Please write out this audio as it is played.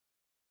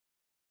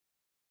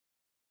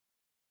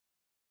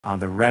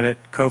The Reddit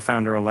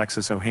co-founder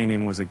Alexis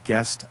Ohanian was a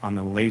guest on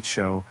The Late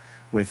Show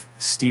with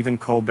Stephen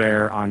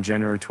Colbert on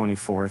January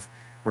 24th,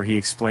 where he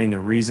explained the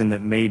reason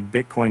that made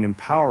Bitcoin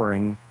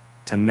empowering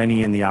to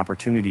many and the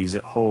opportunities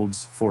it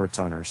holds for its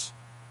owners.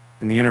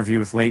 In the interview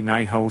with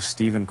late-night host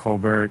Stephen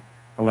Colbert,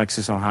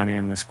 Alexis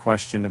Ohanian was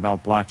questioned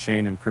about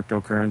blockchain and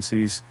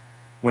cryptocurrencies.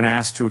 When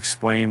asked to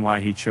explain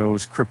why he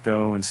chose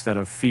crypto instead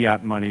of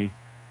fiat money,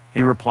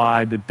 he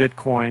replied that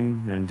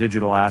Bitcoin and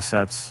digital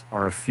assets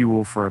are a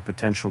fuel for a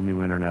potential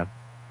new internet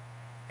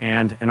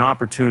and an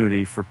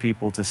opportunity for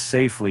people to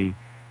safely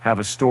have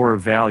a store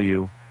of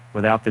value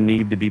without the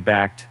need to be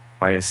backed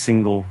by a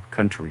single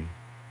country.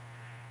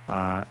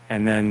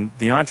 And then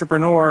the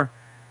entrepreneur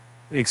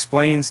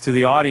explains to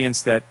the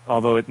audience that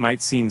although it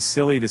might seem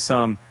silly to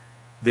some,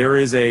 there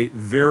is a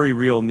very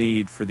real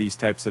need for these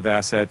types of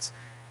assets,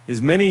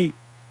 as many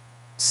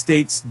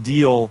states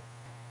deal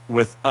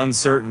with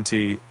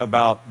uncertainty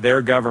about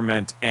their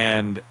government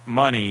and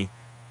money,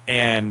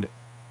 and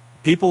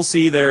people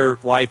see their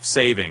life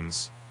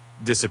savings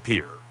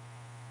disappear.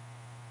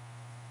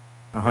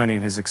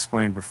 Ohanian has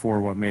explained before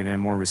what made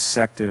him more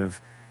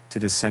receptive to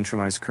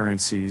decentralized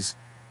currencies,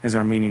 his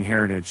Armenian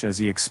heritage, as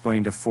he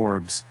explained to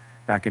Forbes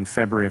back in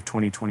February of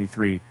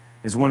 2023,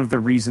 is one of the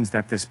reasons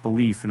that this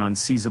belief in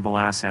unseizable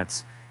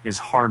assets is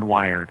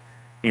hardwired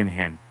in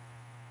him.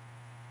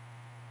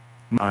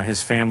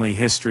 His family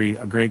history,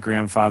 a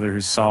great-grandfather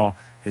who saw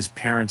his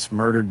parents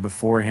murdered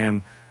before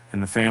him,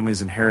 and the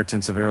family's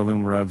inheritance of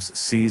heirloom rugs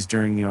seized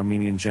during the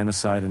Armenian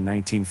genocide in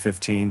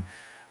 1915,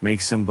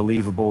 makes him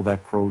believable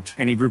that, quote,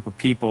 any group of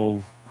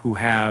people who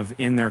have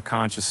in their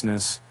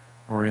consciousness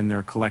or in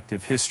their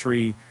collective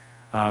history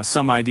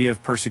some idea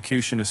of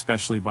persecution,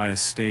 especially by a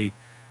state,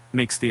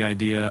 makes the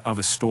idea of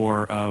a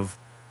store of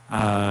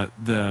the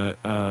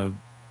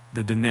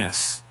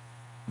Denis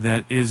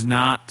that is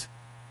not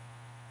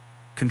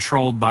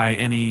controlled by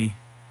any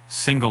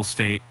single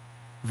state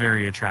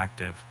very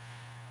attractive.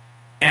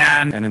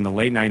 And in the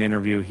late night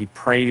interview, he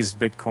praised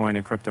Bitcoin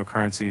and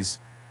cryptocurrencies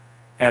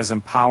as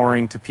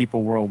empowering to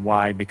people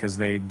worldwide because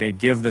they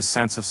give the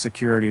sense of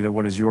security that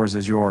what is yours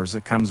is yours.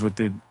 It comes with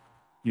the,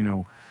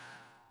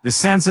 the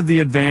sense of the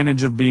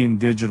advantage of being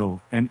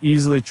digital and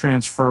easily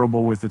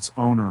transferable with its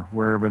owner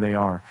wherever they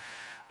are.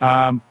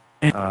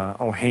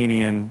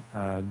 Ohanian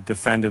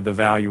defended the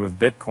value of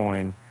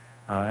Bitcoin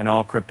and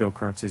all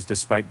cryptocurrencies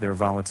despite their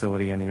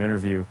volatility in the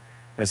interview,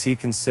 as he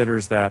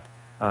considers that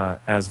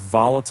as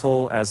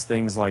volatile as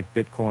things like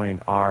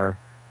Bitcoin are,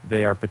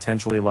 they are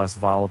potentially less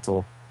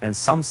volatile than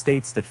some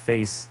states that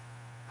face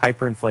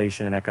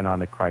hyperinflation and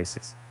economic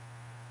crisis.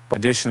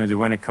 Additionally, the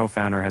Reddit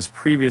co-founder has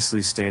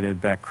previously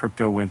stated that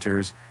crypto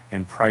winters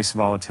and price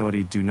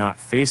volatility do not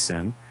face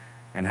him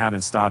and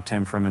haven't stopped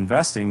him from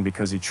investing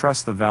because he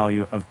trusts the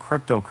value of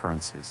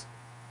cryptocurrencies.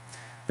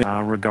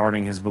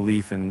 Regarding his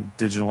belief in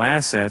digital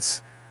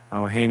assets,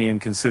 Ohanian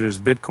considers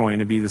Bitcoin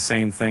to be the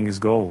same thing as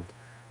gold,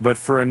 but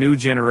for a new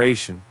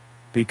generation,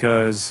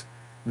 because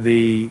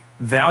the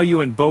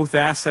value in both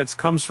assets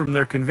comes from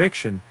their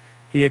conviction.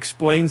 He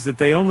explains that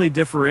they only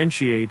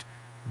differentiate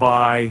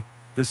by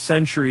the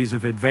centuries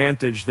of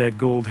advantage that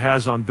gold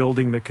has on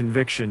building the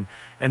conviction,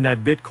 and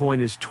that Bitcoin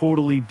is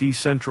totally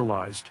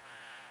decentralized.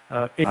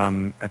 At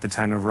the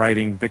time of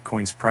writing,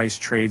 Bitcoin's price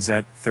trades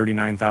at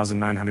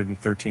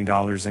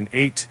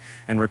 $39,913.08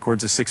 and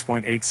records a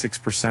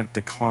 6.86%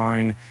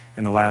 decline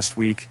in the last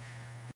week.